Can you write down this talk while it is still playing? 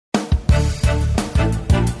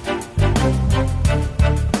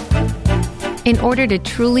In order to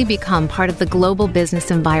truly become part of the global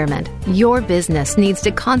business environment, your business needs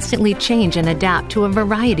to constantly change and adapt to a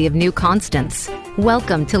variety of new constants.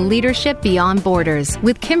 Welcome to Leadership Beyond Borders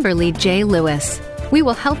with Kimberly J. Lewis. We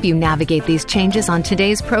will help you navigate these changes on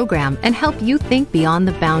today's program and help you think beyond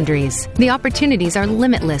the boundaries. The opportunities are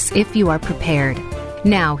limitless if you are prepared.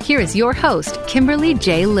 Now, here is your host, Kimberly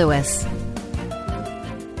J. Lewis.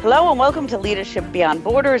 Hello and welcome to Leadership Beyond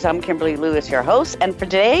Borders. I'm Kimberly Lewis, your host, and for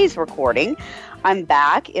today's recording, I'm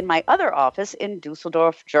back in my other office in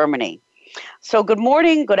Dusseldorf, Germany. So good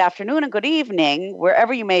morning, good afternoon, and good evening,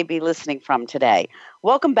 wherever you may be listening from today.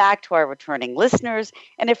 Welcome back to our returning listeners.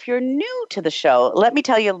 And if you're new to the show, let me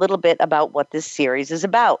tell you a little bit about what this series is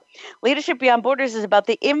about. Leadership Beyond Borders is about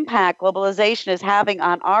the impact globalization is having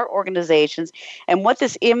on our organizations and what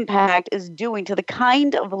this impact is doing to the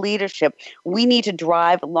kind of leadership we need to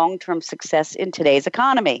drive long-term success in today's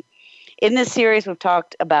economy. In this series, we've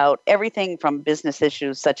talked about everything from business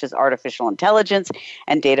issues such as artificial intelligence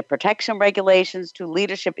and data protection regulations to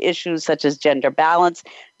leadership issues such as gender balance,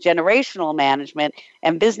 generational management,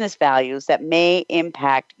 and business values that may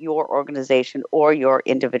impact your organization or your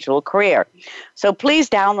individual career. So please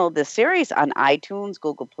download this series on iTunes,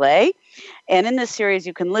 Google Play. And in this series,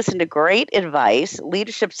 you can listen to great advice,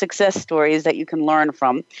 leadership success stories that you can learn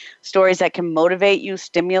from, stories that can motivate you,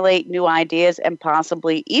 stimulate new ideas, and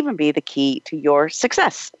possibly even be the key to your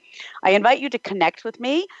success. I invite you to connect with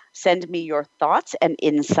me. Send me your thoughts and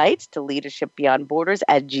insights to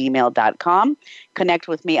leadershipbeyondborders@gmail.com. Connect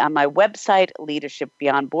with me on my website,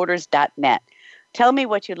 leadershipbeyondborders.net. Tell me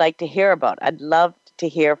what you'd like to hear about. I'd love to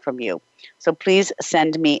hear from you. So please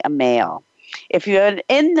send me a mail. If you're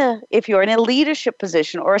in a leadership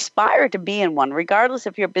position or aspire to be in one, regardless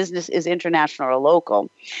if your business is international or local,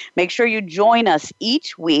 make sure you join us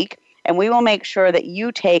each week, and we will make sure that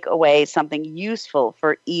you take away something useful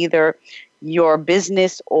for either your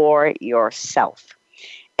business or yourself.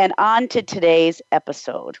 And on to today's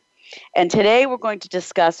episode. And today we're going to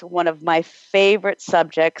discuss one of my favorite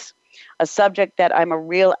subjects, a subject that I'm a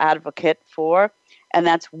real advocate for, and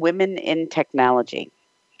that's women in technology.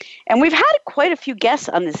 And we've had quite a few guests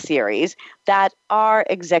on this series that are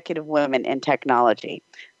executive women in technology.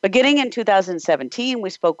 Beginning in 2017, we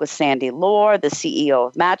spoke with Sandy Lohr, the CEO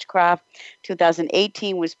of Matchcraft.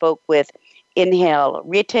 2018, we spoke with Inhale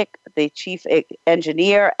Ritik, the chief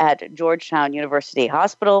engineer at Georgetown University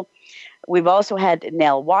Hospital. We've also had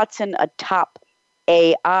Nell Watson, a top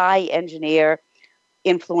AI engineer,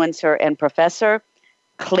 influencer, and professor.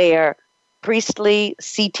 Claire Priestley,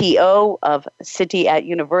 CTO of City at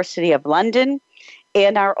University of London,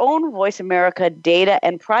 and our own Voice America data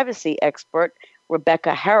and privacy expert,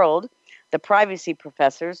 Rebecca Harold, the privacy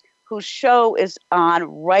professors, whose show is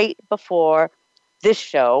on right before this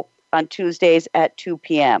show on Tuesdays at 2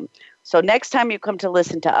 p.m. So next time you come to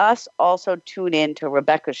listen to us, also tune in to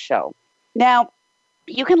Rebecca's show. Now,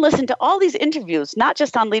 you can listen to all these interviews, not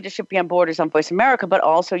just on Leadership Beyond Borders on Voice America, but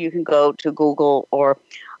also you can go to Google or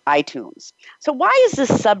iTunes. So why is this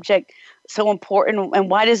subject so important, and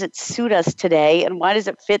why does it suit us today, and why does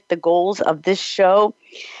it fit the goals of this show?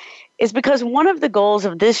 Is because one of the goals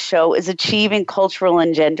of this show is achieving cultural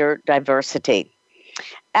and gender diversity.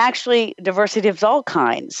 Actually, diversity of all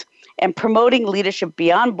kinds, and promoting leadership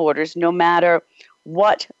beyond borders, no matter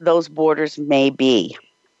what those borders may be.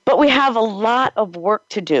 But we have a lot of work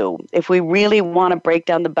to do if we really want to break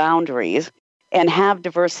down the boundaries and have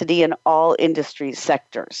diversity in all industry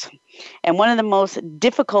sectors. And one of the most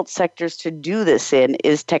difficult sectors to do this in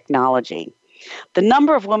is technology. The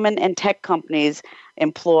number of women in tech companies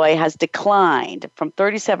employ has declined from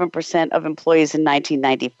 37% of employees in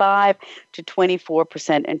 1995 to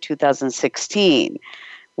 24% in 2016,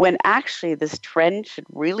 when actually this trend should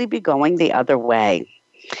really be going the other way.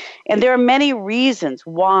 And there are many reasons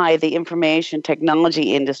why the information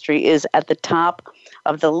technology industry is at the top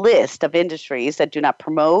of the list of industries that do not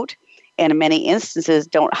promote and in many instances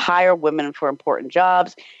don't hire women for important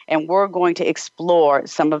jobs. And we're going to explore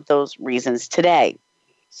some of those reasons today.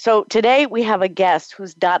 So today we have a guest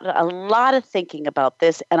who's done a lot of thinking about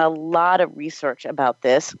this and a lot of research about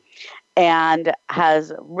this and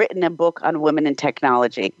has written a book on women in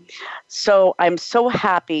technology. So I'm so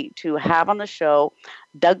happy to have on the show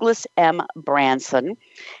Douglas M. Branson.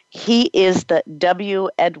 He is the W.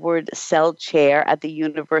 Edward Sell Chair at the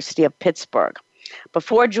University of Pittsburgh.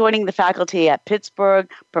 Before joining the faculty at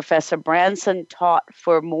Pittsburgh, Professor Branson taught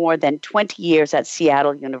for more than 20 years at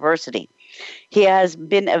Seattle University. He has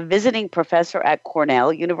been a visiting professor at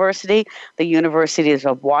Cornell University, the Universities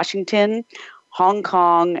of Washington, Hong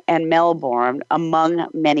Kong, and Melbourne, among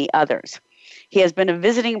many others. He has been a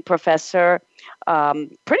visiting professor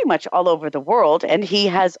pretty much all over the world, and he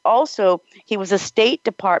was a State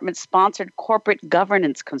Department-sponsored corporate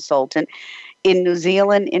governance consultant in New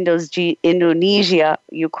Zealand, Indonesia,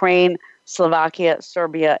 Ukraine, Slovakia,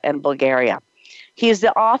 Serbia, and Bulgaria. He is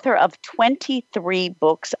the author of 23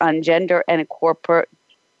 books on gender and corporate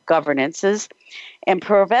governances, and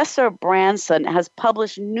Professor Branson has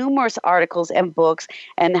published numerous articles and books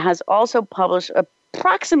and has also published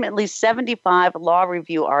approximately 75 law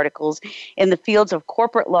review articles in the fields of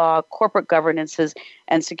corporate law, corporate governances,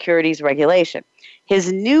 and securities regulation.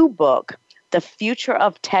 His new book, The Future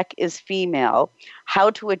of Tech is Female, How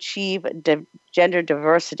to Achieve Gender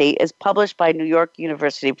Diversity, is published by New York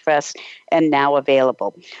University Press and now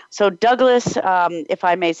available. So Douglas, if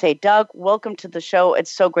I may say, Doug, welcome to the show.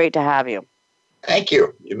 It's so great to have you. Thank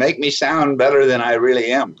you. You make me sound better than I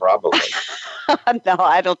really am, probably. No,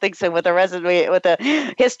 I don't think so. With a resume, with a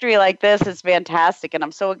history like this, it's fantastic, and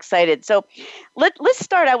I'm so excited. So let's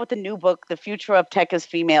start out with the new book, The Future of Tech is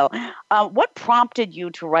Female. What prompted you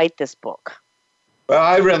to write this book? Well,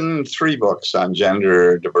 I've written 3 books on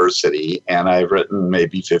gender diversity, and I've written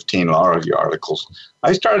maybe 15 law review articles.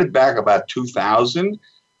 I started back about 2000,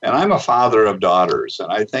 and I'm a father of daughters,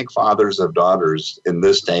 and I think fathers of daughters in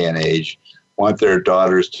this day and age want their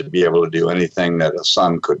daughters to be able to do anything that a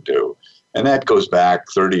son could do. And that goes back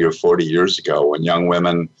 30 or 40 years ago when young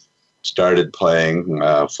women started playing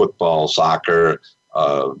football, soccer,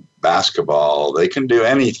 basketball. They can do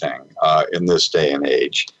anything in this day and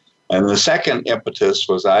age. And the second impetus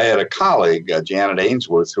was I had a colleague, Janet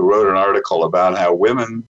Ainsworth, who wrote an article about how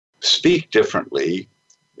women speak differently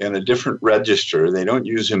in a different register. They don't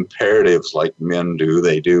use imperatives like men do.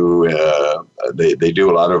 They do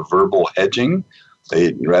a lot of verbal hedging.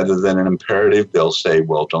 Rather than an imperative, they'll say,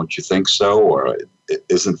 well, don't you think so? Or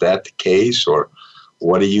isn't that the case? Or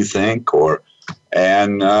what do you think?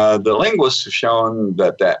 And the linguists have shown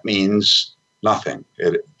that means nothing.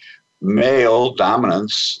 Male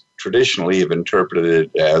dominance traditionally have interpreted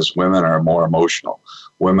it as women are more emotional.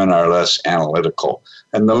 Women are less analytical.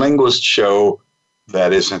 And the linguists show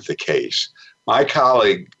that isn't the case. My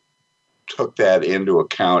colleague took that into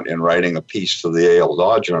account in writing a piece for the Yale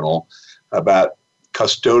Law Journal about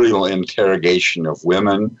custodial interrogation of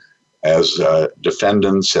women as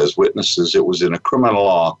defendants, as witnesses. It was in a criminal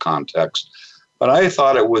law context. But I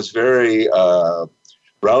thought it was very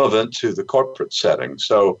relevant to the corporate setting.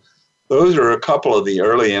 So those are a couple of the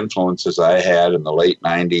early influences I had in the late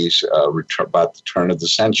 90s, about the turn of the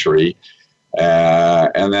century.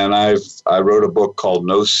 And then I wrote a book called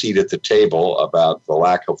No Seat at the Table about the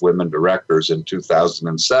lack of women directors in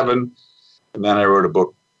 2007. And then I wrote a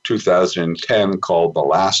book 2010 called The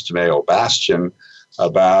Last Male Bastion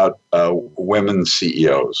about women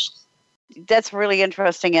CEOs. That's really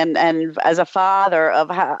interesting. And as a father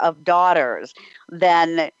of daughters,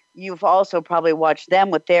 then you've also probably watched them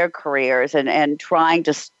with their careers and trying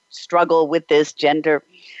to struggle with this gender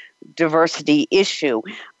diversity issue.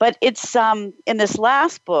 But it's in this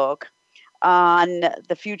last book on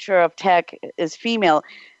The Future of Tech is Female,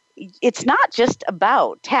 it's not just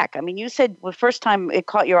about tech. I mean, you said the first time it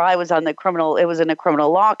caught your eye was in a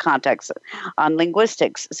criminal law context on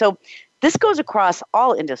linguistics. So this goes across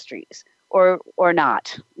all industries or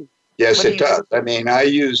not. Yes, it does. I mean, I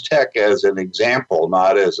use tech as an example,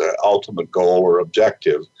 not as an ultimate goal or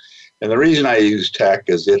objective. And the reason I use tech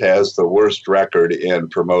is it has the worst record in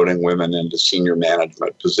promoting women into senior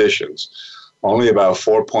management positions. Only about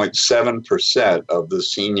 4.7% of the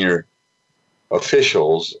senior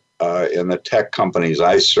officials in the tech companies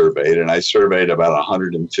I surveyed, and I surveyed about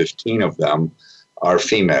 115 of them, are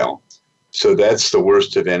female. So that's the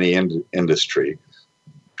worst of any industry.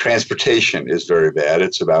 Transportation is very bad.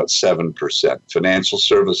 It's about 7%. Financial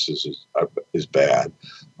services is bad.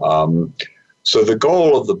 So the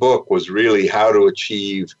goal of the book was really how to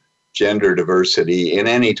achieve gender diversity in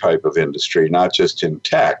any type of industry, not just in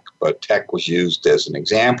tech, but tech was used as an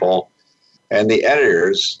example. And the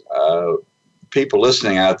editors, people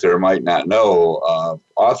listening out there might not know,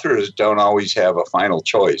 authors don't always have a final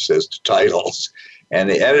choice as to titles. And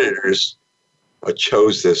the editors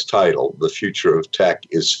chose this title, The Future of Tech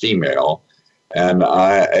is Female. And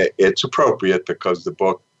it's appropriate because the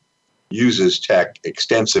book uses tech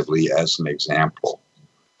extensively as an example.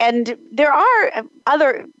 And there are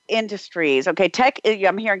other industries. Okay, tech.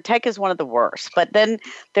 I'm hearing tech is one of the worst. But then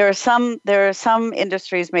there are some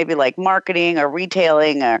industries, maybe like marketing or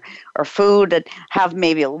retailing or food, that have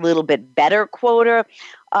maybe a little bit better quota.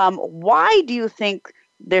 Why do you think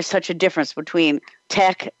there's such a difference between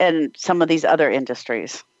tech and some of these other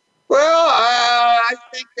industries? Well, I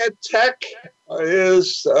think that tech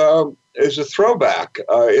is a throwback.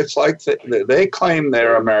 It's like they claim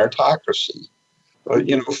they're a meritocracy. But,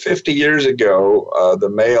 50 years ago, the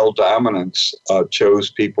male dominance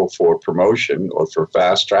chose people for promotion or for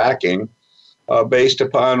fast tracking based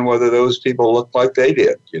upon whether those people looked like they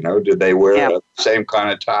did. Did they wear the same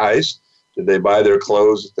kind of ties? Did they buy their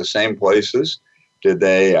clothes at the same places? Did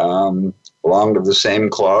they belong to the same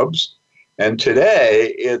clubs? And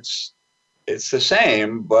today, it's the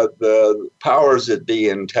same, but the powers that be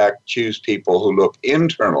in tech choose people who look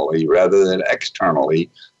internally rather than externally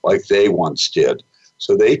like they once did.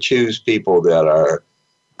 So they choose people that are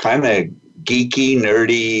kind of geeky,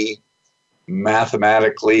 nerdy,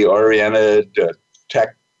 mathematically oriented,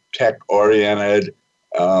 tech-oriented.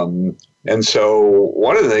 And so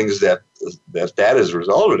one of the things that has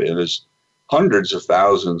resulted in is hundreds of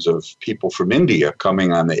thousands of people from India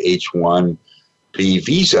coming on the H-1B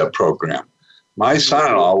visa program. My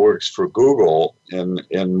son-in-law works for Google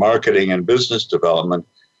in marketing and business development.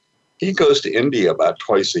 He goes to India about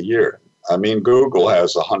twice a year. I mean, Google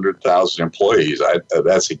has 100,000 employees.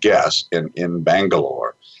 That's a guess in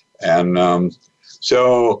Bangalore. And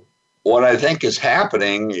so what I think is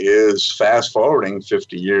happening is fast forwarding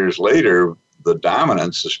 50 years later, the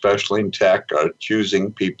dominants, especially in tech, are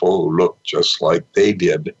choosing people who look just like they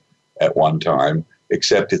did at one time,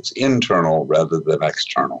 except it's internal rather than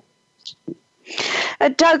external.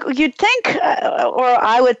 Doug, you'd think, or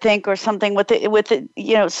I would think, or something with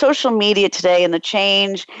the social media today and the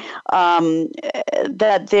change,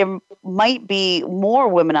 that there might be more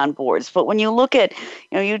women on boards. But when you look at,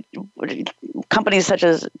 companies such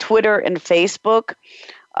as Twitter and Facebook,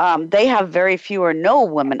 they have very few or no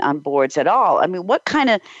women on boards at all. I mean, what kind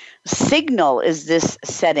of signal is this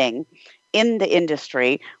setting in the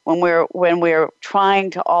industry when we're trying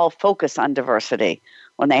to all focus on diversity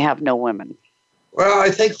when they have no women? Well,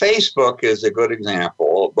 I think Facebook is a good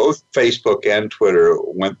example. Both Facebook and Twitter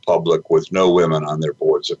went public with no women on their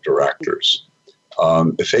boards of directors.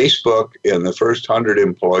 Facebook, in the first 100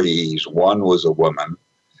 employees, one was a woman,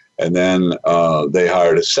 and then they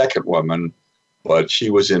hired a second woman, but she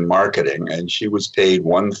was in marketing, and she was paid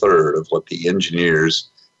 1/3 of what the engineers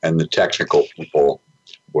and the technical people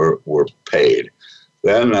were paid.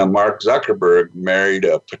 Then Mark Zuckerberg married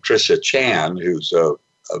Patricia Chan, who's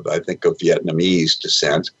I think of Vietnamese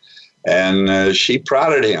descent, and she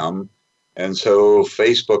prodded him. And so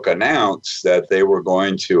Facebook announced that they were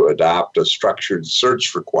going to adopt a structured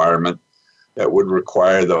search requirement that would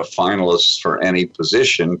require the finalists for any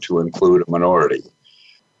position to include a minority.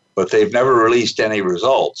 But they've never released any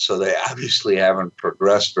results, so they obviously haven't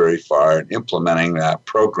progressed very far in implementing that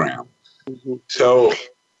program. Mm-hmm. So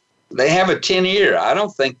they have a tin ear. I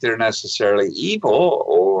don't think they're necessarily evil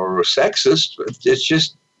or sexist. It's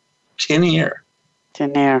just tin ear.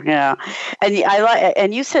 Tin ear, yeah.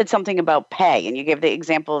 And you said something about pay, and you gave the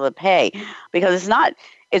example of the pay, because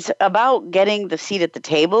it's about getting the seat at the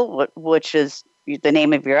table, which is the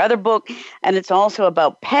name of your other book, and it's also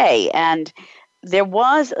about pay. And there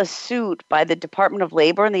was a suit by the Department of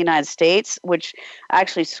Labor in the United States, which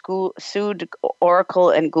actually sued Oracle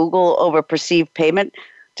and Google over perceived payment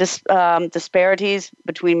disparities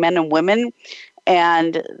between men and women.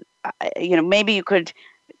 And maybe you could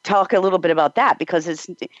talk a little bit about that, because it's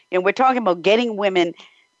we're talking about getting women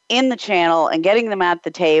in the channel and getting them at the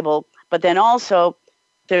table, but then also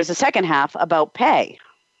there's a second half about pay.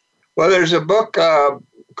 Well, there's a book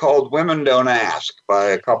called Women Don't Ask by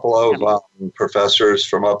a couple of professors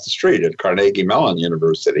from up the street at Carnegie Mellon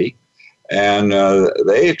University, and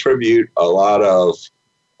they attribute a lot of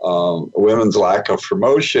women's lack of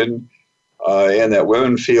promotion and that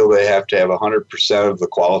women feel they have to have 100% of the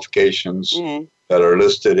qualifications that are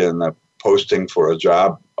listed in the posting for a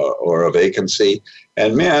job or a vacancy.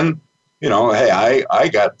 And men, hey, I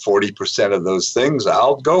got 40% of those things,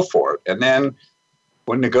 I'll go for it. And then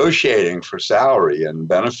when negotiating for salary and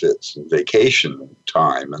benefits and vacation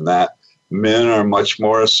time and that, men are much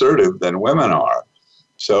more assertive than women are.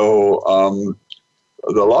 So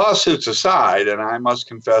the lawsuits aside, and I must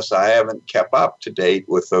confess I haven't kept up to date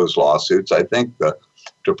with those lawsuits. I think the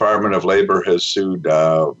Department of Labor has sued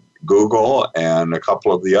Google and a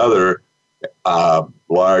couple of the other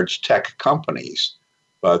large tech companies.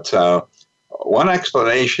 But one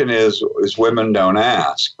explanation is women don't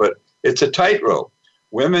ask, but it's a tightrope.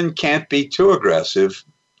 Women can't be too aggressive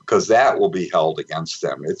because that will be held against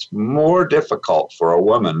them. It's more difficult for a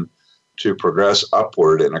woman to progress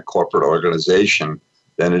upward in a corporate organization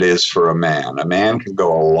than it is for a man. A man can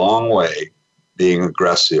go a long way being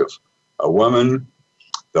aggressive. A woman,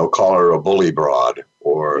 they'll call her a bully broad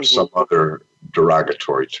or some other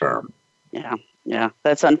derogatory term. Yeah. Yeah,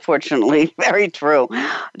 that's unfortunately very true.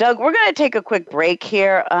 Doug, we're going to take a quick break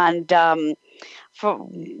here, and for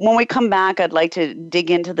when we come back, I'd like to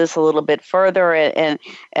dig into this a little bit further and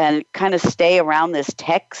kind of stay around this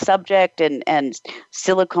tech subject and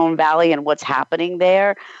Silicon Valley and what's happening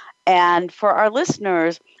there. And for our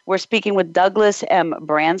listeners, we're speaking with Douglas M.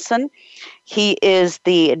 Branson. He is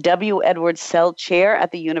the W. Edwards Sell Chair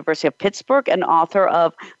at the University of Pittsburgh and author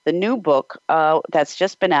of the new book that's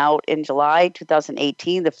just been out in July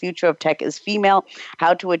 2018, The Future of Tech is Female,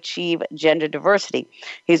 How to Achieve Gender Diversity.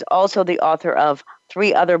 He's also the author of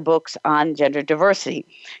 3 other books on gender diversity.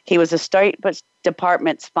 He was a State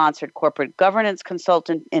Department-sponsored corporate governance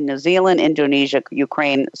consultant in New Zealand, Indonesia,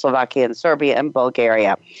 Ukraine, Slovakia, and Serbia, and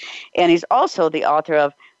Bulgaria. And he's also the author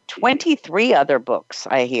of 23 other books,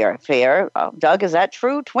 I hear. Doug, is that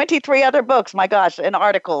true? 23 other books, my gosh, and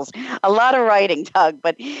articles. A lot of writing, Doug.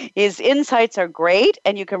 But his insights are great,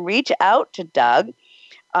 and you can reach out to Doug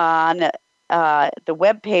on the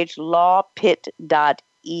webpage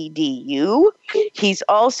lawpit.edu. He's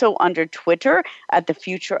also under Twitter at The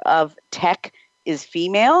Future of Tech is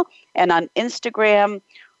Female, and on Instagram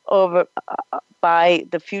over by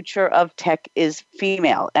The Future of Tech is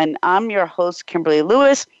Female. And I'm your host, Kimberly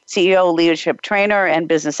Lewis, CEO, leadership trainer, and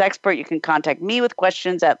business expert. You can contact me with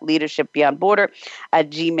questions at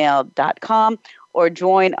leadershipbeyondborder@gmail.com or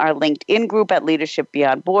join our LinkedIn group at Leadership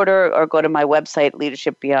Beyond Border or go to my website,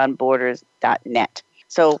 leadershipbeyondborders.net.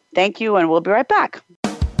 So thank you, and we'll be right back.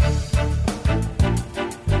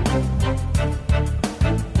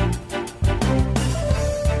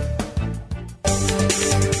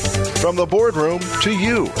 From the boardroom to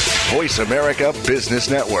you, Voice America Business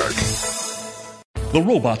Network. The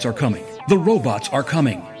robots are coming. The robots are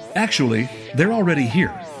coming. Actually, they're already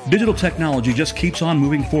here. Digital technology just keeps on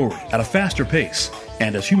moving forward at a faster pace.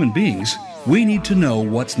 And as human beings, we need to know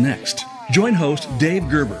what's next. Join host Dave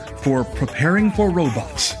Gerber for Preparing for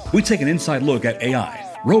Robots. We take an inside look at AI,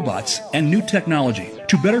 robots, and new technology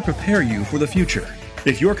to better prepare you for the future.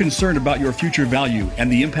 If you're concerned about your future value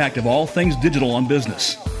and the impact of all things digital on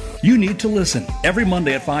business, you need to listen every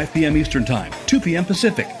Monday at 5 p.m. Eastern Time, 2 p.m.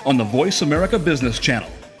 Pacific on the Voice America Business Channel.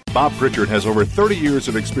 Bob Pritchard has over 30 years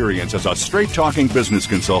of experience as a straight-talking business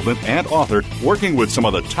consultant and author working with some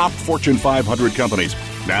of the top Fortune 500 companies.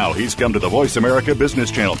 Now he's come to the Voice America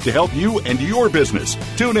Business Channel to help you and your business.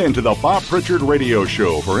 Tune in to the Bob Pritchard Radio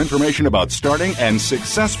Show for information about starting and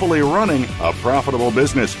successfully running a profitable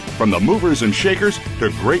business. From the movers and shakers to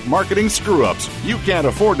great marketing screw-ups, you can't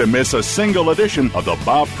afford to miss a single edition of the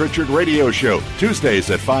Bob Pritchard Radio Show. Tuesdays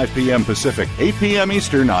at 5 p.m. Pacific, 8 p.m.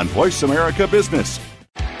 Eastern on Voice America Business.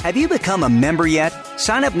 Have you become a member yet?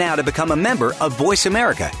 Sign up now to become a member of Voice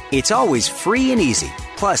America. It's always free and easy.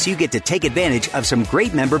 Plus, you get to take advantage of some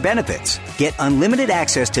great member benefits. Get unlimited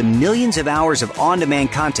access to millions of hours of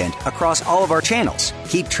on-demand content across all of our channels.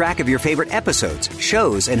 Keep track of your favorite episodes,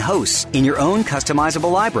 shows, and hosts in your own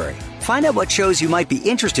customizable library. Find out what shows you might be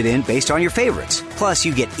interested in based on your favorites. Plus,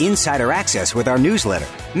 you get insider access with our newsletter.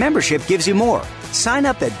 Membership gives you more. Sign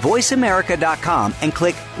up at voiceamerica.com and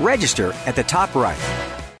click register at the top right.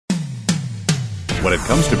 When it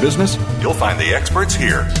comes to business, you'll find the experts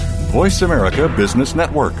here. Voice America Business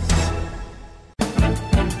Network.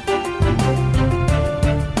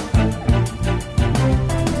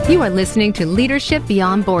 You are listening to Leadership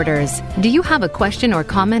Beyond Borders. Do you have a question or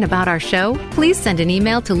comment about our show? Please send an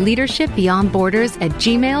email to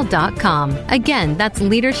leadershipbeyondborders@gmail.com. Again, that's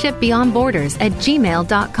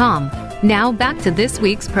leadershipbeyondborders@gmail.com. Now back to this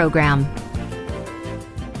week's program.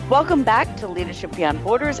 Welcome back to Leadership Beyond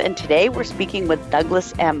Borders, and today we're speaking with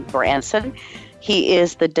Douglas M. Branson. He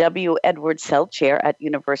is the W. Edwards Sell Chair at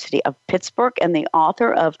University of Pittsburgh and the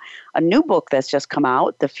author of a new book that's just come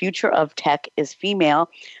out, The Future of Tech is Female,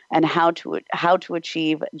 and How to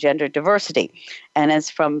Achieve Gender Diversity. And it's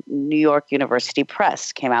from New York University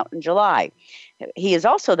Press, came out in July. He is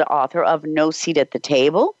also the author of No Seat at the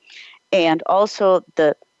Table and also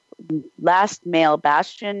the Last Male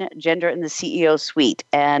Bastion, Gender in the CEO Suite.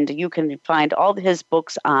 And you can find all his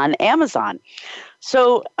books on Amazon.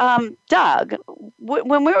 So, Doug,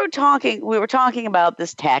 when we were talking about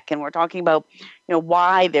this tech, and we're talking about,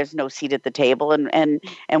 why there's no seat at the table, and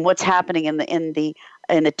what's happening in the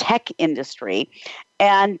tech industry,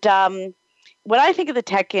 and when I think of the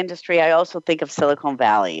tech industry, I also think of Silicon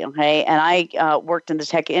Valley. Okay, and I worked in the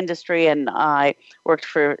tech industry, and I worked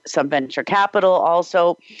for some venture capital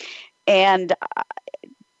also, and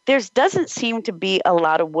there doesn't seem to be a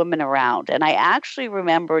lot of women around. And I actually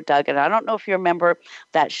remember, Doug, and I don't know if you remember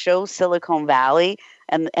that show Silicon Valley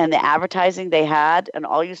and the advertising they had, and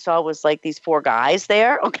all you saw was like these 4 guys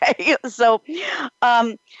there. Okay, so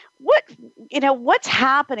what's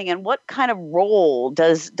happening, and what kind of role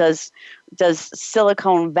does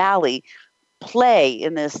Silicon Valley play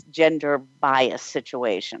in this gender bias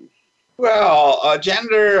situation? Well,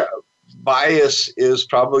 gender bias is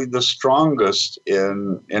probably the strongest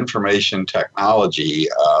in information technology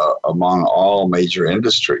among all major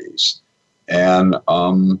industries. And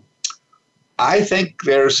I think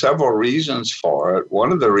there are several reasons for it.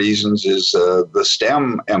 One of the reasons is the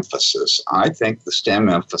STEM emphasis. I think the STEM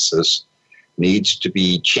emphasis needs to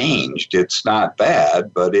be changed. It's not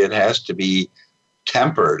bad, but it has to be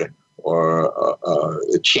tempered or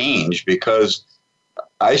changed, because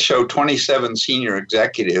I show 27 senior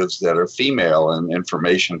executives that are female in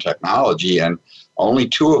information technology, and only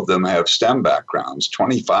 2 of them have STEM backgrounds.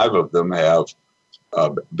 25 of them have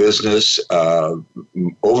business,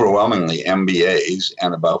 overwhelmingly MBAs,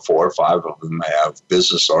 and about 4 or 5 of them have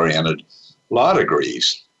business-oriented law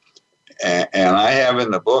degrees. And I have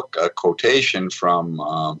in the book a quotation from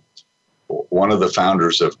one of the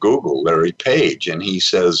founders of Google, Larry Page, and he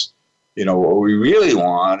says, what we really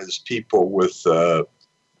want is people with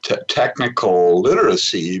technical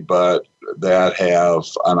literacy, but that have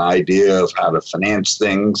an idea of how to finance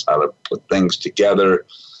things, how to put things together,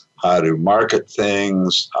 how to market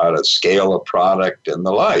things, how to scale a product, and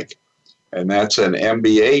the like. And that's an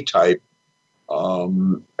MBA type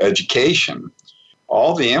education.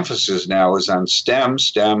 All the emphasis now is on STEM,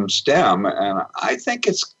 and I think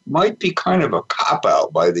it might be kind of a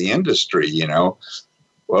cop-out by the industry, Well,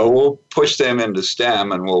 we'll push them into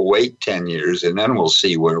STEM and we'll wait 10 years and then we'll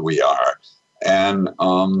see where we are. And,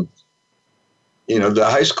 the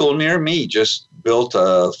high school near me just built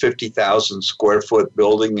a 50,000 square foot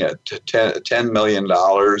building at $10 million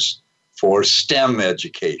for STEM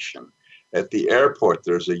education. At the airport,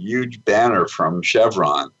 there's a huge banner from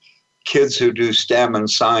Chevron. Kids who do STEM and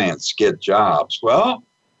science get jobs. Well,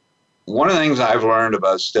 one of the things I've learned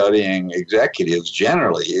about studying executives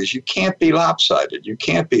generally is you can't be lopsided. You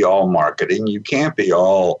can't be all marketing. You can't be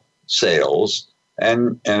all sales.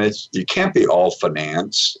 And you can't be all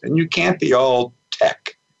finance. And you can't be all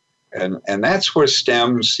tech. And that's where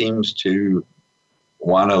STEM seems to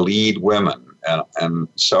want to lead women. And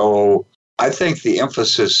so I think the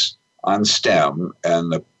emphasis on STEM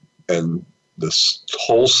and the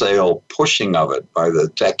wholesale pushing of it by the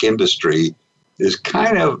tech industry is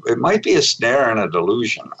it might be a snare and a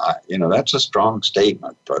delusion. That's a strong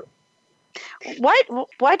statement, but why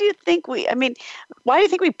do you think we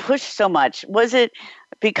push so much? Was it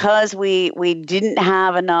because we didn't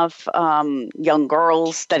have enough young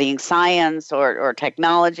girls studying science or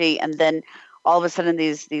technology, and then all of a sudden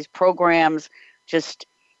these programs just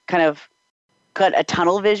kind of got a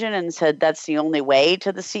tunnel vision and said that's the only way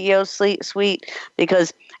to the CEO suite?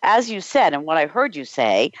 Because as you said, and what I heard you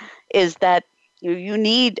say, is that you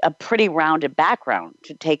need a pretty rounded background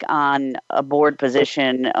to take on a board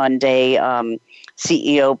position and a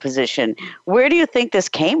CEO position. Where do you think this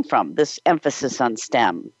came from, this emphasis on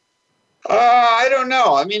STEM? I don't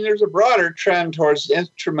know. I mean, there's a broader trend towards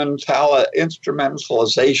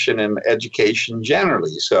instrumentalization in education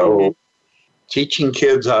generally. So teaching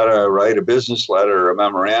kids how to write a business letter or a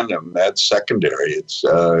memorandum, that's secondary. It's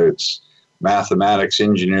mathematics,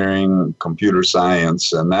 engineering, computer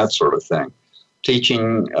science, and that sort of thing.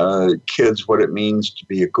 Teaching kids what it means to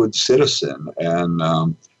be a good citizen and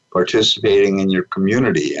participating in your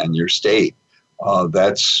community and your state,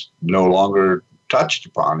 that's no longer touched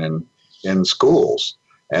upon in schools.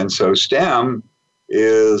 And so STEM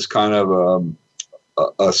is kind of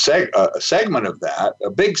a segment of that, a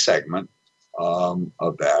big segment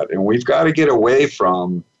of that. And we've got to get away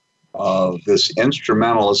from this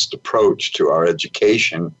instrumentalist approach to our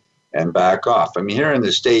education and back off. I mean, here in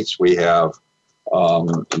the States, we have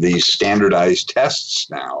these standardized tests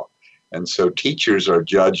now. And so teachers are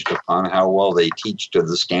judged upon how well they teach to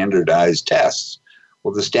the standardized tests.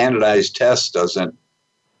 Well, the standardized test doesn't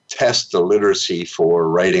test the literacy for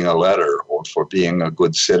writing a letter or for being a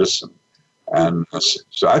good citizen. And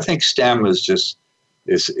so I think STEM is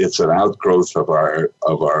it's an outgrowth of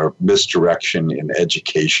our misdirection in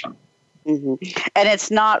education. Mm-hmm. And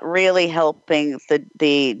it's not really helping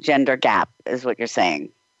the gender gap, is what you're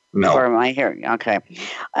saying. No. Or am I hearing? Okay.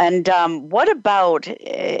 And what about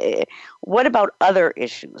other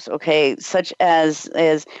issues? Okay, such as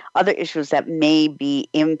other issues that may be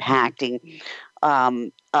impacting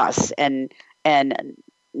us and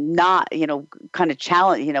not, kind of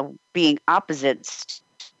challenge, being opposites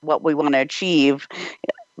to what we want to achieve,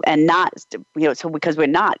 and not, so because we're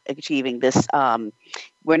not achieving this,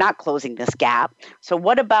 we're not closing this gap. So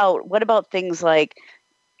what about things like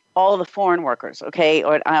all the foreign workers, okay,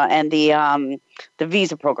 and the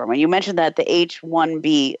visa program. And you mentioned that the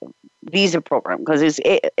H-1B visa program, because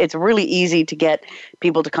it's really easy to get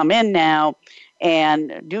people to come in now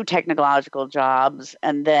and do technological jobs,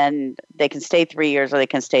 and then they can stay 3 years or they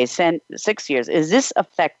can stay 6 years. Is this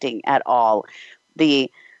affecting at all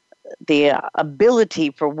the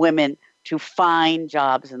ability for women to find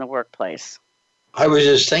jobs in the workplace? I was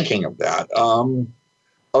just thinking of that.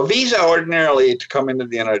 A visa, ordinarily, to come into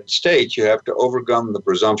the United States, you have to overcome the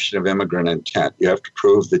presumption of immigrant intent. You have to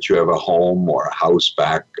prove that you have a home or a house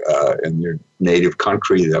back in your native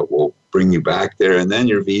country that will bring you back there, and then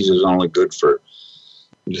your visa is only good for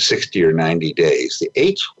 60 or 90 days. The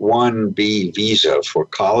H-1B visa for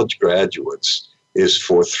college graduates is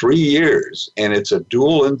for 3 years, and it's a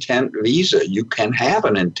dual intent visa. You can have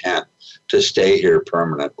an intent to stay here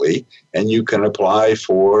permanently, and you can apply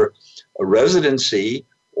for a residency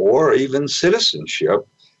or even citizenship,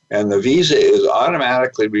 and the visa is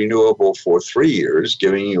automatically renewable for 3 years,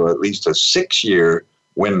 giving you at least a 6-year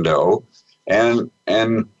window. And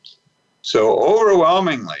so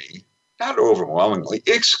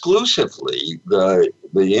exclusively,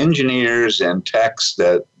 the engineers and techs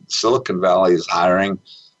that Silicon Valley is hiring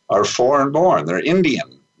are foreign-born. They're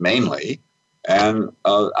Indian, mainly. And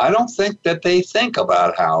I don't think that they think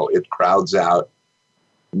about how it crowds out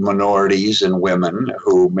minorities and women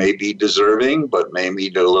who may be deserving but may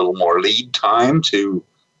need a little more lead time to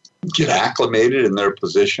get acclimated in their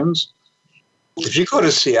positions. If you go to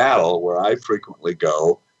Seattle, where I frequently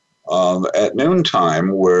go, at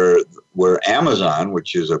noontime, where Amazon,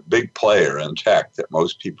 which is a big player in tech that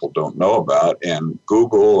most people don't know about, and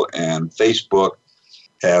Google and Facebook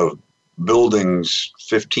have buildings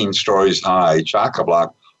 15 stories high,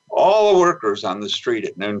 chock-a-block, all the workers on the street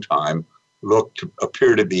at noontime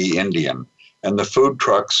appear to be Indian. And the food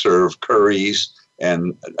trucks serve curries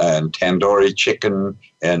and tandoori chicken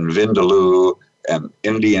and vindaloo and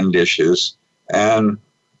Indian dishes. And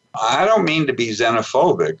I don't mean to be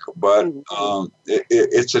xenophobic, but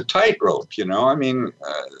it's a tightrope, you know. I mean,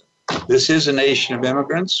 this is a nation of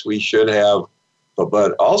immigrants. We should have,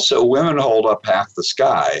 but also women hold up half the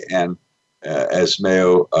sky, and as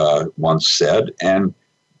Mayo once said, and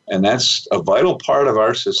that's a vital part of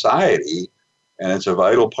our society, and it's a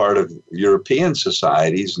vital part of European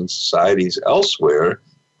societies and societies elsewhere.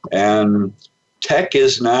 And tech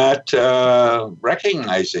is not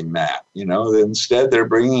recognizing that. You know, instead they're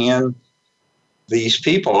bringing in these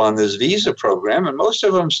people on this visa program, and most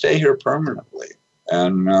of them stay here permanently.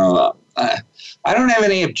 And I don't have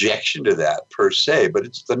any objection to that per se, but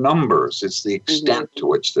it's the numbers, it's the extent to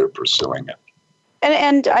which they're pursuing it.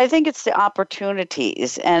 And I think it's the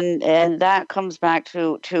opportunities, and that comes back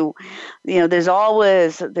to you know, there's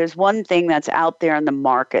one thing that's out there in the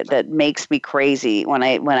market that makes me crazy when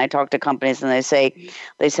I talk to companies and they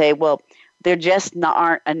say, well, there just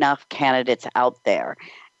aren't enough candidates out there.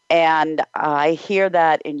 And I hear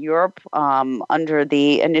that in Europe, under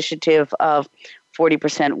the initiative of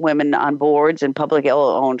 40% women on boards in publicly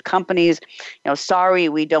owned companies, you know, sorry,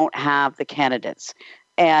 we don't have the candidates.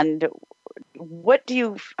 And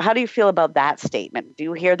how do you feel about that statement? Do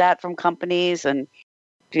you hear that from companies, and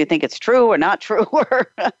do you think it's true or not true?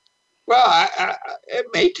 Well, it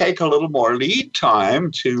may take a little more lead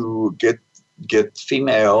time to get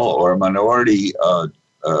female or minority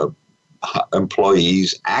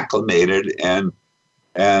employees acclimated and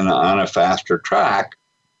on a faster track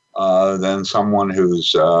than someone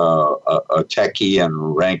who's a techie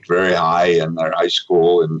and ranked very high in their high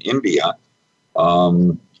school in India.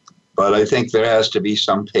 But I think there has to be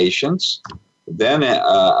some patience. Then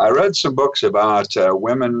I read some books about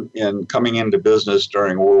women coming into business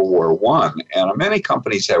during World War I, and many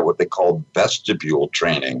companies have what they call vestibule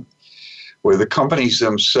training, where the companies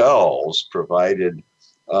themselves provided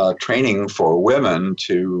training for women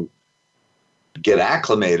to get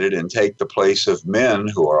acclimated and take the place of men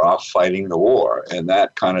who are off fighting the war. And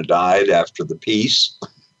that kind of died after the peace,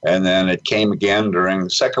 and then it came again during the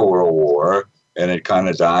Second World War. And it kind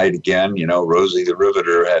of died again. You know, Rosie the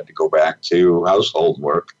Riveter had to go back to household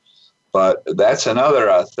work. But that's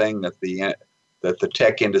another thing that the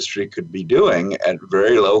tech industry could be doing at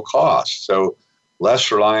very low cost. So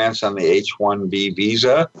less reliance on the H-1B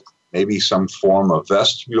visa, maybe some form of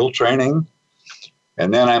vestibule training.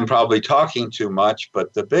 And then I'm probably talking too much,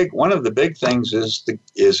 but one of the big things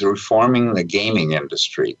is reforming the gaming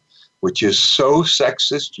industry, which is so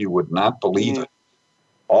sexist you would not believe it.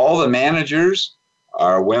 All the managers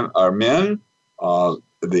are men. All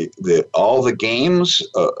the games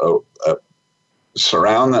are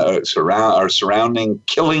surrounding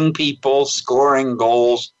killing people, scoring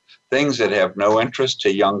goals. things that have no interest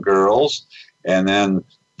to young girls. And then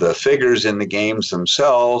the figures in the games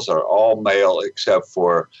themselves are all male except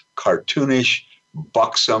for cartoonish,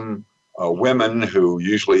 buxom women who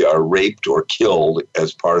usually are raped or killed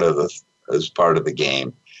as part of the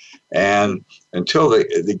game. And until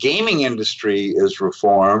the gaming industry is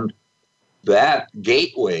reformed, that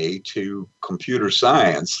gateway to computer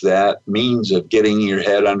science, that means of getting your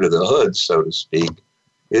head under the hood, so to speak,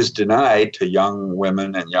 is denied to young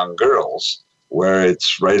women and young girls, where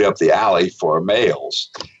it's right up the alley for males.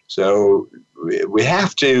 So we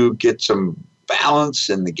have to get some balance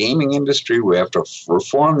in the gaming industry. We have to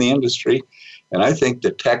reform the industry. And I think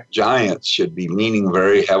the tech giants should be leaning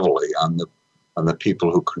very heavily on the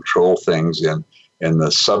people who control things in the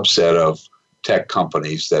subset of tech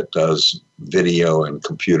companies that does video and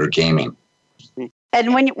computer gaming.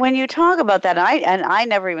 And when you talk about that, I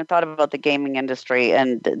never even thought about the gaming industry,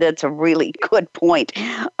 and that's a really good point.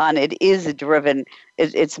 On it is driven,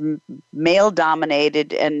 it's male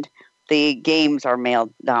dominated, and the games are male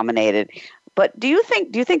dominated. But do you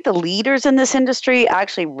think the leaders in this industry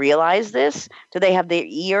actually realize this? Do they have their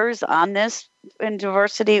ears on this in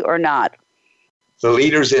diversity or not? The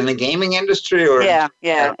leaders in the gaming industry, or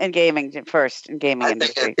in gaming first, in gaming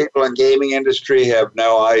industry. I think that people in gaming industry have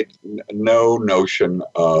no notion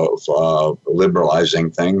of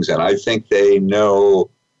liberalizing things, and I think they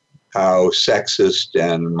know how sexist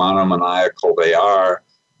and monomaniacal they are.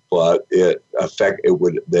 But they're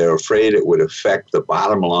afraid it would affect the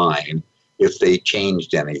bottom line if they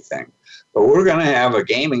changed anything. But we're going to have a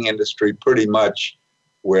gaming industry pretty much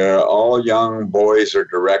where all young boys are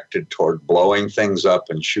directed toward blowing things up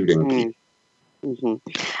and shooting people. Mm-hmm.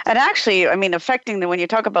 And actually, I mean, when you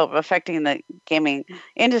talk about affecting the gaming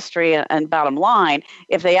industry and bottom line,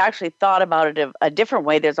 if they actually thought about it a different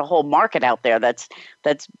way, there's a whole market out there that's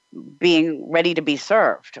being ready to be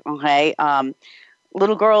served. Okay.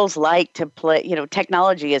 Little girls like to play,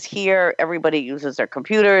 technology is here. Everybody uses their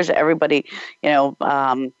computers. Everybody,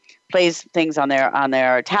 plays things on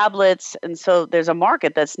their tablets. And so there's a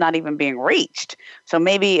market that's not even being reached. So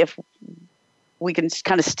maybe if we can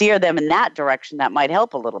kind of steer them in that direction, that might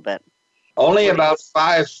help a little bit. Only about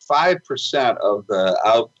 5% of the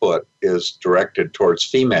output is directed towards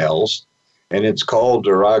females, and it's called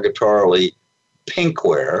derogatorily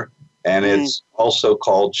pinkware, and it's also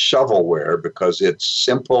called shovelware because it's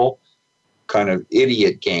simple, kind of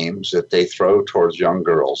idiot games that they throw towards young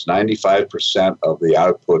girls. 95% of the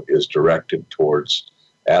output is directed towards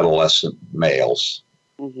adolescent males.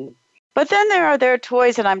 Mm-hmm. But then there are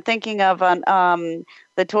toys that I'm thinking of on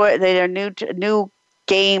there are new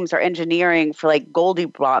games or engineering for like Goldie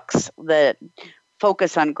Blocks that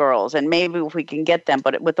focus on girls, and maybe if we can get them,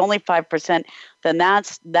 but with only 5%, then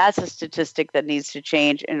that's a statistic that needs to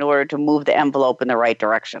change in order to move the envelope in the right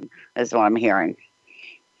direction, is what I'm hearing.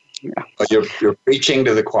 Yeah. But you're preaching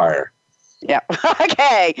to the choir. Yeah.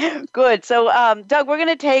 Okay, good. So, Doug, we're going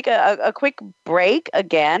to take a quick break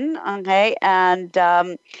again, okay? And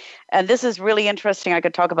this is really interesting. I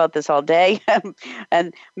could talk about this all day.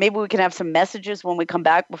 And maybe we can have some messages when we come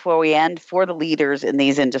back before we end for the leaders in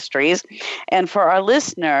these industries. And for our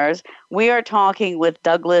listeners, we are talking with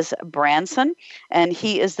Douglas Branson, and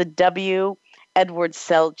he is the W. Edward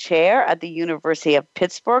Sell Chair at the University of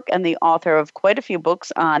Pittsburgh and the author of quite a few books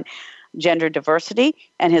on gender diversity.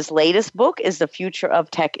 And his latest book is The Future of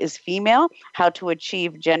Tech is Female, How to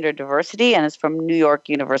Achieve Gender Diversity, and it's from New York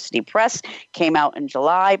University Press. Came out in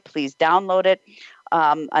July. Please download it.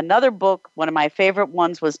 Another book, one of my favorite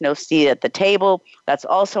ones, was No Seat at the Table. That's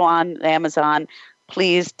also on Amazon.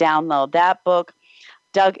 Please download that book.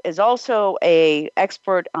 Doug is also an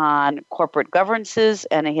expert on corporate governances,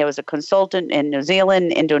 and he was a consultant in New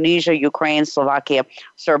Zealand, Indonesia, Ukraine, Slovakia,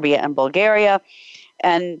 Serbia, and Bulgaria,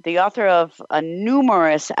 and the author of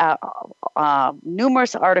numerous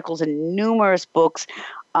articles and numerous books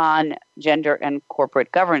on gender and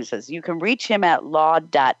corporate governances. You can reach him at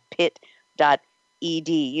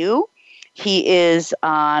law.pitt.edu. He is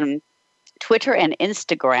on Twitter and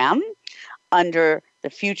Instagram under The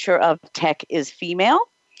Future of Tech is Female.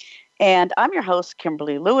 And I'm your host,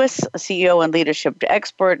 Kimberly Lewis, a CEO and leadership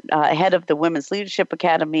expert, head of the Women's Leadership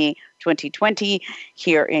Academy 2020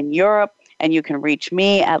 here in Europe. And you can reach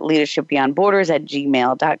me at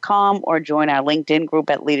leadershipbeyondborders@gmail.com or join our LinkedIn group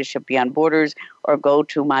at Leadership Beyond Borders or go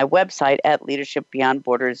to my website at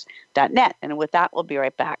leadershipbeyondborders.net. And with that, we'll be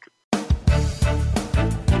right back.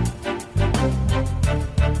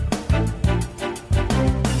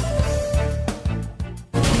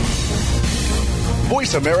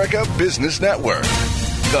 Voice America Business Network,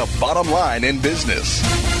 the bottom line in business.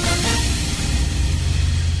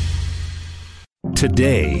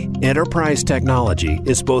 Today, enterprise technology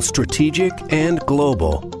is both strategic and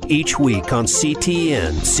global. Each week on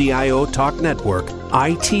CTN CIO Talk Network,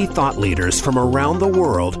 IT thought leaders from around the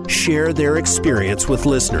world share their experience with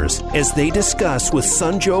listeners as they discuss with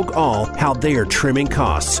Sanjog Aul how they are trimming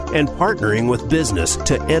costs and partnering with business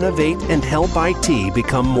to innovate and help IT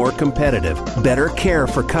become more competitive, better care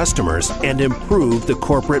for customers, and improve the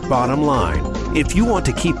corporate bottom line. If you want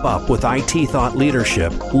to keep up with IT thought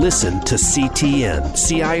leadership, listen to CTN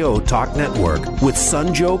CIO Talk Network with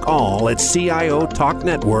Sanjog Aul at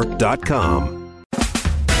CIOTalkNetwork.com.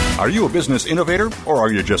 Are you a business innovator, or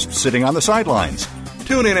are you just sitting on the sidelines?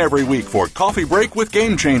 Tune in every week for Coffee Break with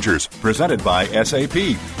Game Changers, presented by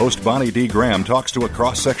SAP. Host Bonnie D. Graham talks to a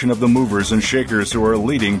cross-section of the movers and shakers who are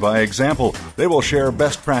leading by example. They will share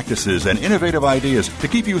best practices and innovative ideas to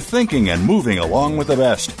keep you thinking and moving along with the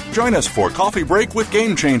best. Join us for Coffee Break with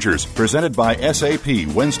Game Changers, presented by SAP,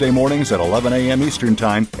 Wednesday mornings at 11 a.m. Eastern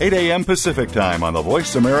Time, 8 a.m. Pacific Time on the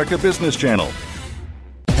Voice America Business Channel.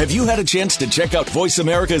 Have you had a chance to check out Voice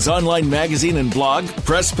America's online magazine and blog,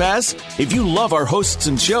 Press Pass? If you love our hosts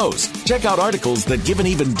and shows, check out articles that give an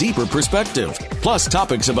even deeper perspective. Plus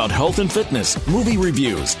topics about health and fitness, movie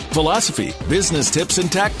reviews, philosophy, business tips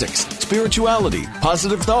and tactics, spirituality,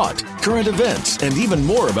 positive thought, current events, and even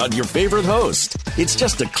more about your favorite host. It's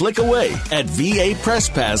just a click away at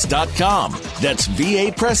vapresspass.com. That's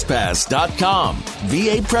vapresspass.com.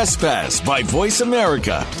 VA Press Pass by Voice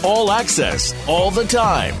America. All access, all the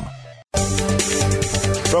time.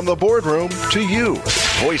 From the boardroom to you,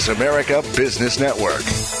 Voice America Business Network.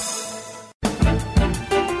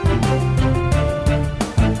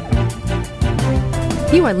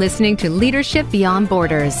 You are listening to Leadership Beyond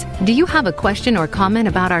Borders. Do you have a question or comment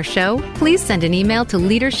about our show? Please send an email to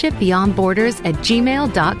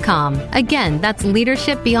leadershipbeyondborders@gmail.com. Again, that's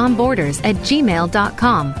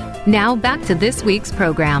leadershipbeyondborders@gmail.com. Now back to this week's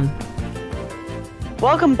program.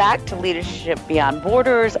 Welcome back to Leadership Beyond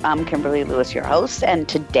Borders. I'm Kimberly Lewis, your host, and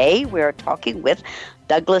today we're talking with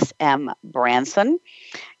Douglas M. Branson.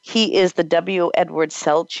 He is the W. Edward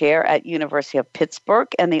Sell Chair at University of Pittsburgh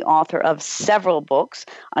and the author of several books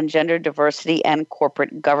on gender diversity and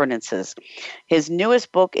corporate governances. His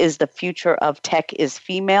newest book is The Future of Tech is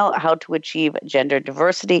Female, How to Achieve Gender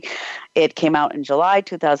Diversity. It came out in July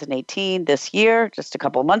 2018, this year, just a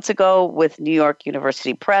couple of months ago, with New York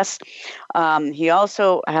University Press. He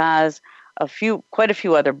also has quite a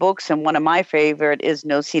few other books, and one of my favorite is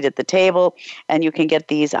No Seat at the Table, and you can get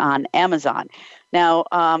these on Amazon. Now,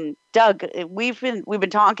 Doug, we've been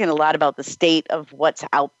talking a lot about the state of what's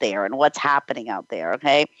out there and what's happening out there,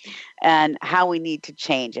 okay, and how we need to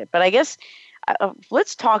change it. But I guess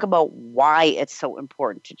let's talk about why it's so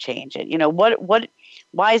important to change it. You know, why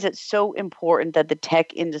is it so important that the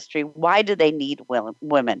tech industry? Why do they need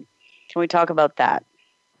women? Can we talk about that?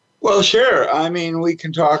 Well, sure. I mean, we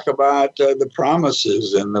can talk about the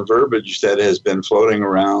promises and the verbiage that has been floating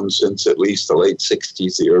around since at least the late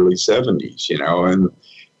 60s, the early 70s, you know, and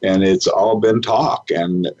it's all been talk,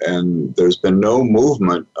 and there's been no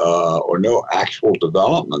movement or no actual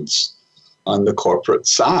developments on the corporate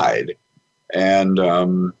side. And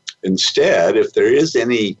instead, if there is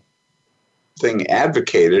anything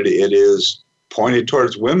advocated, it is pointed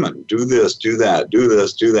towards women. Do this, do that, do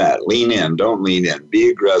this, do that. Lean in, don't lean in. Be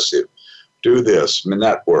aggressive. Do this,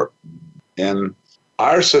 network. In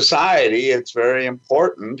our society, it's very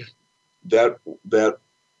important that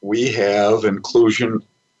we have inclusion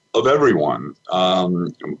of everyone,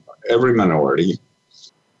 every minority,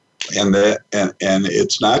 and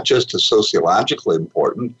it's not just a sociologically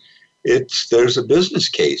important. There's a business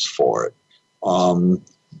case for it.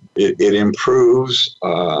 It improves,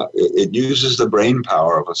 it uses the brain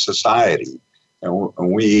power of a society. And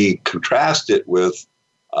we contrast it with,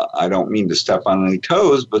 I don't mean to step on any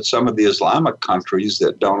toes, but some of the Islamic countries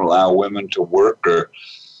that don't allow women to work or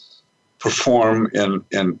perform in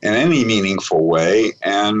any meaningful way.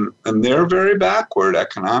 And they're very backward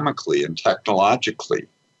economically and technologically.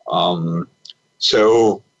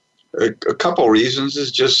 So a couple reasons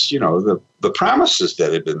is just, you know, the promises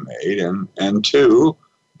that have been made, and two,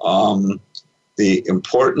 the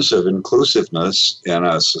importance of inclusiveness in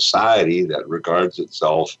a society that regards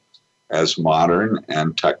itself as modern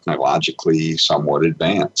and technologically somewhat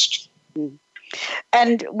advanced.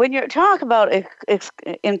 And when you talk about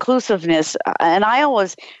inclusiveness, and I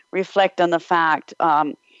always reflect on the fact,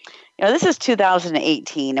 this is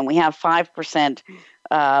 2018, and we have 5%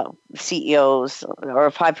 CEOs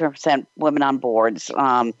or 5% women on boards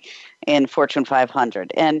in Fortune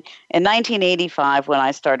 500. And in 1985, when I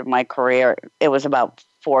started my career, it was about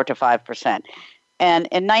 4 to 5%. And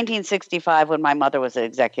in 1965, when my mother was an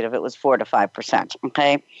executive, it was 4 to 5%.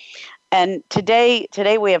 Okay. And today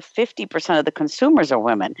we have 50% of the consumers are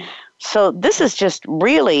women. So this is just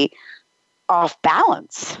really off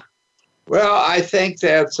balance. Well, I think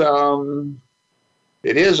that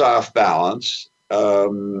it is off balance.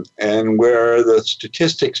 And where the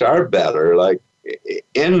statistics are better, like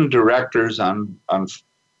in directors on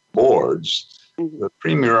boards, the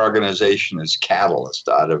premier organization is Catalyst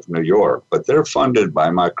out of New York, but they're funded by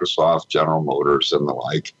Microsoft, General Motors, and the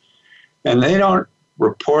like. And they don't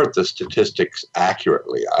report the statistics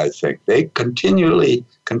accurately, I think. They continuously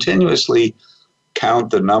count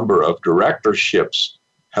the number of directorships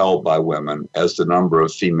held by women as the number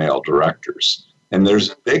of female directors. And there's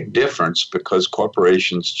a big difference because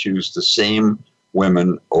corporations choose the same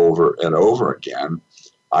women over and over again.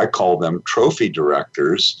 I call them trophy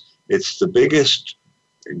directors. It's the biggest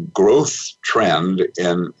growth trend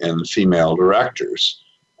in female directors.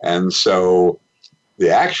 And so the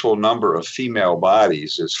actual number of female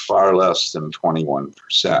bodies is far less than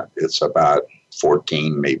 21%. It's about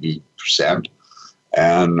 14, maybe %.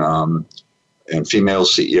 And female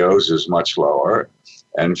CEOs is much lower.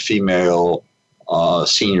 And female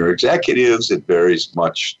senior executives, it varies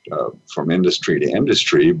much from industry to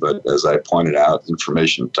industry. But as I pointed out,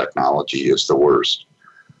 information technology is the worst.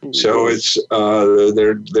 So it's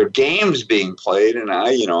there are games being played, and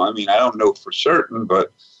I don't know for certain,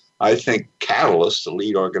 but I think Catalyst, the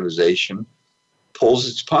lead organization, pulls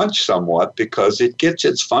its punch somewhat because it gets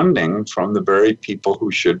its funding from the very people who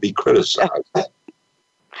should be criticized.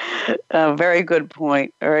 Very good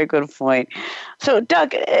point. Very good point. So,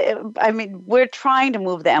 Doug, we're trying to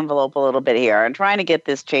move the envelope a little bit here and trying to get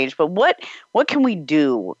this changed. But what can we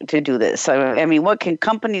do to do this? What can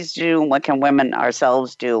companies do? What can women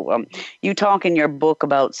ourselves do? You talk in your book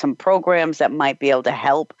about some programs that might be able to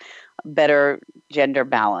help better gender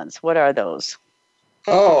balance. What are those?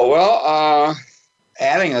 Oh, well,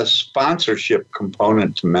 adding a sponsorship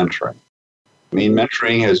component to mentoring.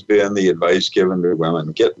 Mentoring has been the advice given to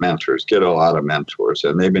women. Get mentors, get a lot of mentors.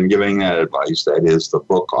 And they've been giving that advice, that is the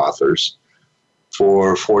book authors,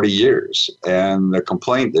 for 40 years. And the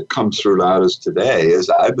complaint that comes through loudest today is,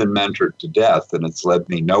 I've been mentored to death and it's led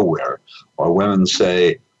me nowhere. Or women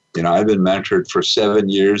say, I've been mentored for 7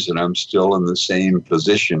 years and I'm still in the same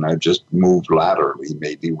position. I just moved laterally,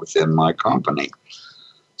 maybe within my company.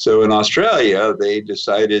 So in Australia, they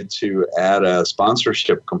decided to add a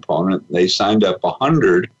sponsorship component. They signed up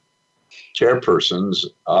 100 chairpersons.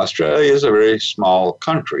 Australia is a very small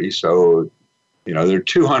country, so there are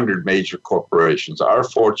 200 major corporations. Our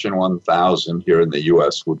Fortune 1000 here in the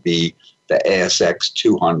U.S. would be the ASX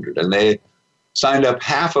 200, and they signed up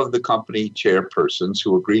half of the company chairpersons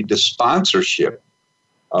who agreed to sponsorship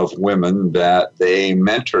of women that they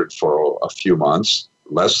mentored for a few months,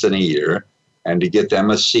 less than a year, and to get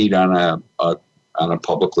them a seat on a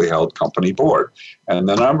publicly held company board. And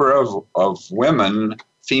the number of women,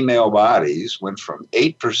 female bodies, went from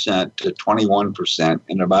 8% to 21%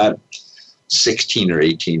 in about 16 or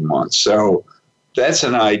 18 months. So that's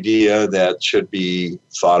an idea that should be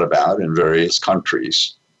thought about in various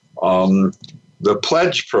countries. The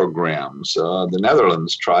pledge programs, the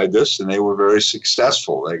Netherlands tried this and they were very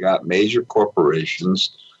successful. They got major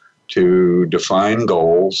corporations to define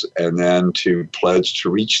goals and then to pledge to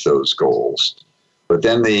reach those goals. But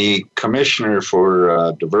then the Commissioner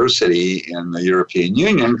for Diversity in the European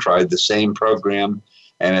Union tried the same program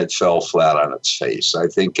and it fell flat on its face. I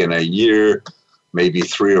think in a year, maybe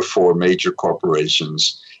 3 or 4 major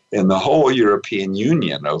corporations in the whole European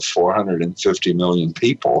Union of 450 million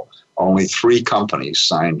people, only 3 companies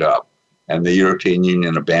signed up and the European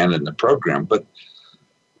Union abandoned the program. But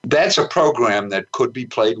that's a program that could be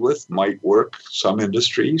played with, might work some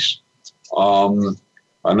industries.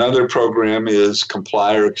 Another program is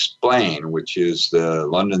Comply or Explain, which is the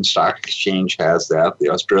London Stock Exchange has that. The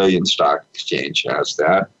Australian Stock Exchange has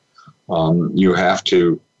that. You have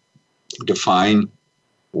to define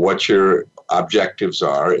what your objectives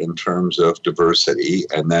are in terms of diversity,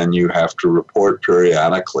 and then you have to report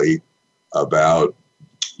periodically about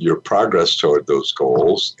your progress toward those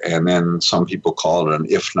goals. And then some people call it an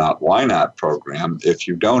if not, why not program. If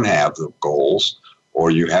you don't have the goals or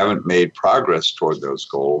you haven't made progress toward those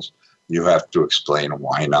goals, you have to explain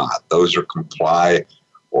why not. Those are Comply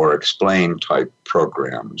or Explain type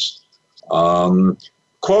programs.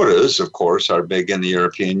 Quotas, of course, are big in the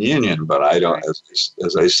European Union, but I don't,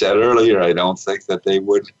 as I said earlier, I don't think that they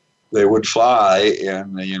would fly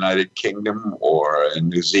in the United Kingdom or in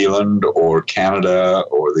New Zealand or Canada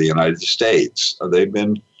or the United States. They've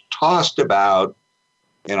been tossed about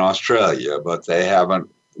in Australia, but they haven't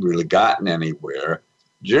really gotten anywhere.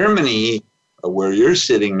 Germany, where you're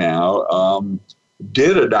sitting now,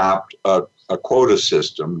 did adopt a quota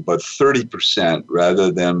system, but 30%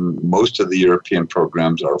 rather than most of the European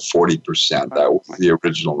programs are 40%. That was the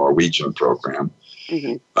original Norwegian program.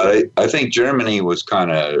 Mm-hmm. But I think Germany was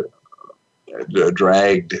kind of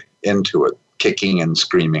dragged into it, kicking and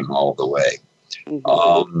screaming all the way.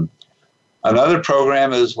 Mm-hmm. Another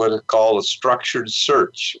program is what is called a structured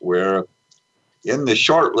search, where in the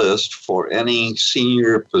short list for any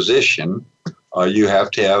senior position, you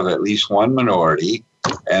have to have at least one minority,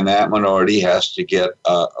 and that minority has to get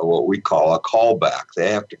what we call a callback.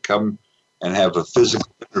 They have to come and have a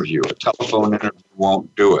physical interview. A telephone interview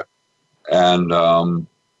won't do it. And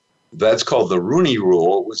that's called the Rooney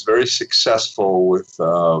Rule. It was very successful with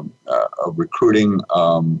recruiting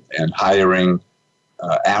and hiring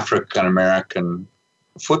African-American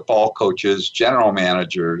football coaches, general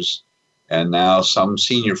managers, and now some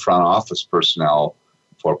senior front office personnel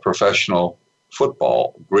for professional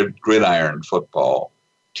football, gridiron football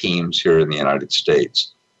teams here in the United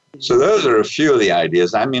States. So those are a few of the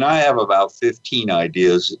ideas. I mean, I have about 15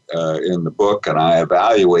 ideas in the book, and I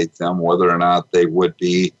evaluate them whether or not they would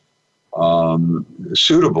be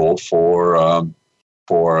suitable for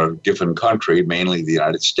a given country, mainly the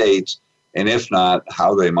United States, and if not,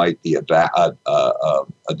 how they might be adapted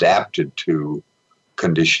to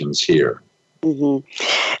conditions here. Mm-hmm.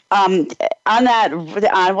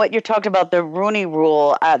 On what you're talking about, the Rooney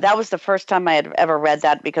Rule, that was the first time I had ever read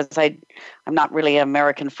that, because I'm not really an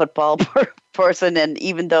American football person, and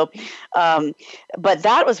even though, but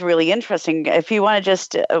that was really interesting. If you want to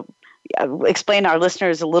just explain our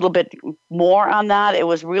listeners a little bit more on that, it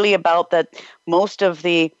was really about that most of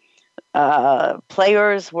the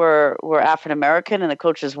players were African American and the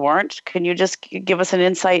coaches weren't. Can you just give us an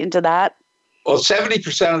insight into that? Well,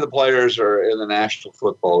 70% of the players are in the National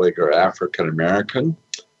Football League are African American,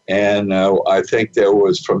 and I think there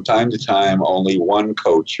was from time to time only one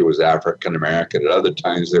coach who was African American. At other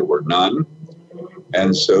times there were none,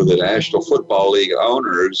 and so the National Football League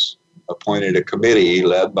owners appointed a committee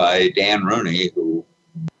led by Dan Rooney, who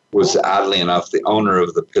was oddly enough the owner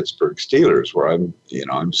of the Pittsburgh Steelers, where I'm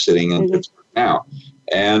sitting in Pittsburgh now,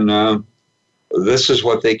 and this is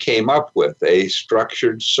what they came up with, a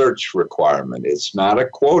structured search requirement. It's not a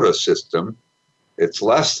quota system. It's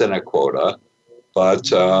less than a quota, but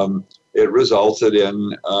it resulted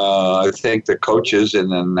in, I think the coaches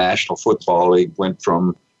in the National Football League went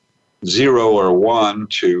from 0 or 1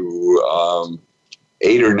 to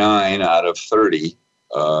 8 or 9 out of 30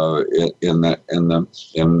 in a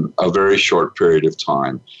very short period of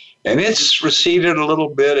time. And it's receded a little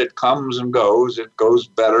bit. It comes and goes. It goes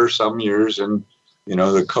better some years. And,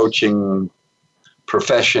 the coaching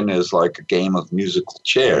profession is like a game of musical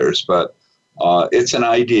chairs. But it's an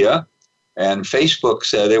idea. And Facebook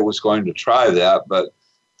said it was going to try that. But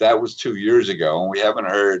that was 2 years ago. And we haven't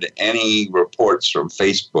heard any reports from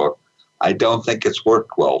Facebook. I don't think it's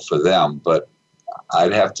worked well for them. But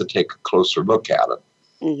I'd have to take a closer look at it.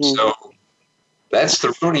 Mm-hmm. So that's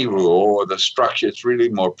the Rooney Rule, or the structure. It's really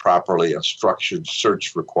more properly a structured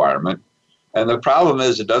search requirement. And the problem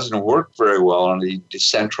is it doesn't work very well in a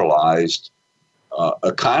decentralized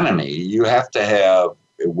economy. You have to have,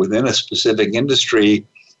 within a specific industry,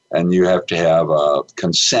 and you have to have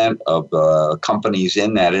consent of the companies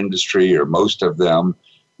in that industry, or most of them,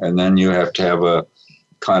 and then you have to have a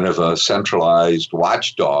kind of a centralized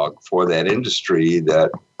watchdog for that industry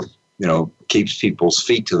that keeps people's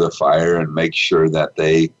feet to the fire and makes sure that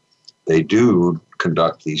they do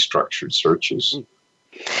conduct these structured searches.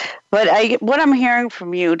 But what I'm hearing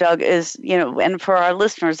from you, Doug, is, and for our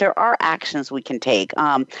listeners, there are actions we can take.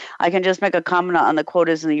 I can just make a comment on the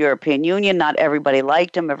quotas in the European Union. Not everybody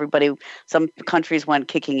liked them. Some countries went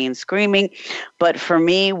kicking and screaming. But for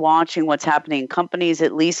me, watching what's happening in companies,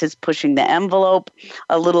 at least it's pushing the envelope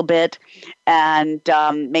a little bit and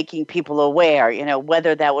making people aware,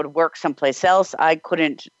 whether that would work someplace else. I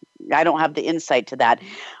don't have the insight to that.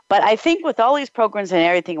 But I think with all these programs and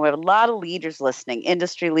everything, we have a lot of leaders listening,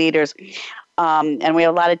 industry leaders, and we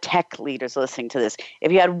have a lot of tech leaders listening to this.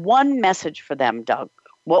 If you had one message for them, Doug,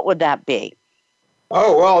 what would that be?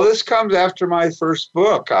 Oh, well, this comes after my first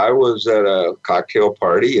book. I was at a cocktail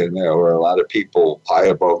party, and there were a lot of people high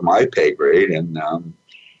above my pay grade, and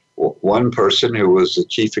one person who was the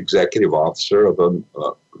chief executive officer of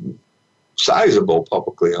a sizable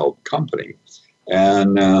publicly held company.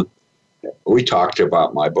 And we talked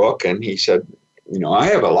about my book, and he said, I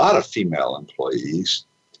have a lot of female employees.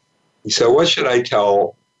 He said, what should I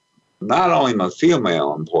tell not only my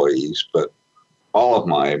female employees, but all of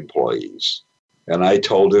my employees? And I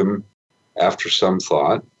told him, after some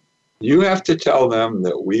thought, you have to tell them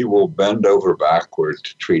that we will bend over backward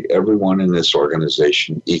to treat everyone in this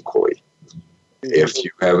organization equally. If you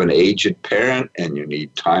have an aged parent and you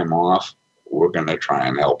need time off, we're going to try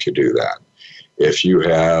and help you do that. If you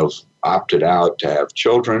have opted out to have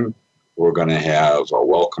children, we're going to have a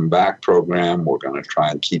welcome back program. We're going to try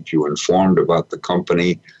and keep you informed about the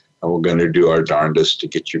company, and we're going to do our darndest to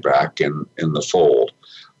get you back in the fold.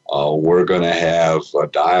 We're going to have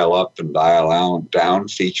dial up and dial down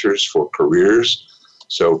features for careers.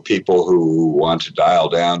 So people who want to dial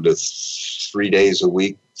down to 3 days a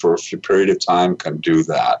week for a period of time can do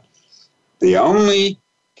that. The only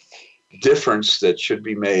difference that should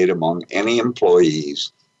be made among any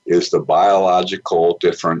employees is the biological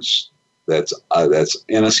difference that's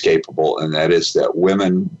inescapable, and that is that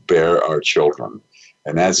women bear our children.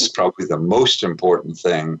 And that's probably the most important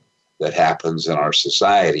thing that happens in our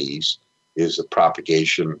societies, is the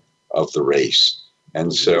propagation of the race.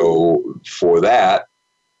 And so for that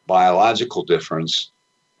biological difference,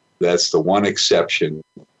 that's the one exception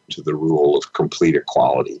to the rule of complete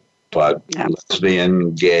equality. But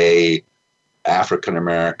lesbian, gay,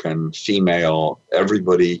 African-American, female,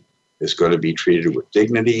 everybody is going to be treated with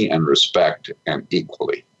dignity and respect and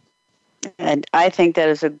equally. And I think that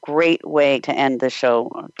is a great way to end the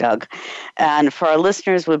show, Doug. And for our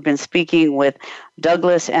listeners, we've been speaking with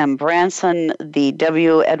Douglas M. Branson, the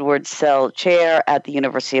W. Edwards Sell Chair at the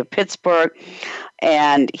University of Pittsburgh.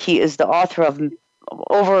 And he is the author of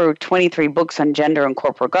over 23 books on gender and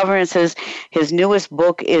corporate governances. His newest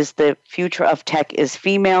book is The Future of Tech is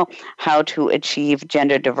Female, How to Achieve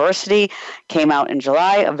Gender Diversity. Came out in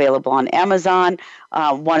July, available on Amazon.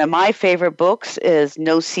 One of my favorite books is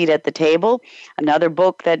No Seat at the Table, another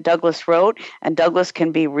book that Douglas wrote. And Douglas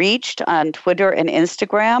can be reached on Twitter and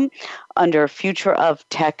Instagram under Future of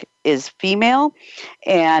Tech is Female.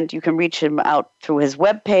 And you can reach him out through his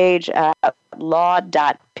webpage at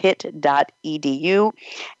law.pitt.edu.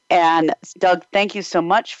 And Doug, thank you so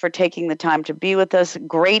much for taking the time to be with us.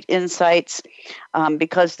 Great insights,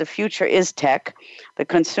 because the future is tech.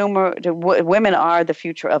 Women are the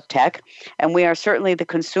future of tech, and we are certainly the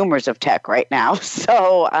consumers of tech right now.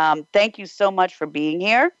 So thank you so much for being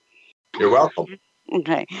here. You're welcome.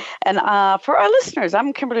 Okay. And for our listeners,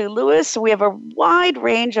 I'm Kimberly Lewis. We have a wide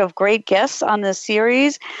range of great guests on this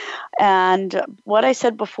series. And what I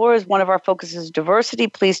said before is one of our focuses is diversity.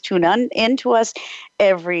 Please tune in to us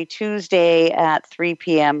every Tuesday at 3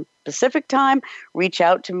 p.m. Pacific time. Reach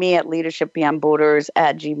out to me at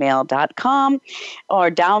leadershipbeyondborders@gmail.com or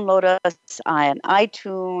download us on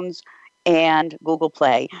iTunes and Google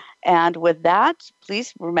Play. And with that,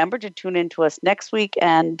 please remember to tune in to us next week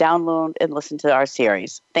and download and listen to our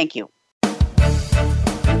series. Thank you.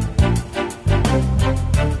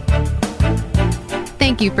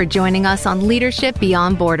 Thank you for joining us on Leadership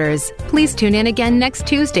Beyond Borders. Please tune in again next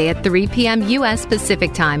Tuesday at 3 p.m. U.S.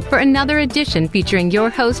 Pacific Time for another edition featuring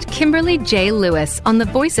your host, Kimberly J. Lewis, on the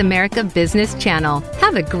Voice America Business Channel.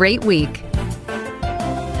 Have a great week.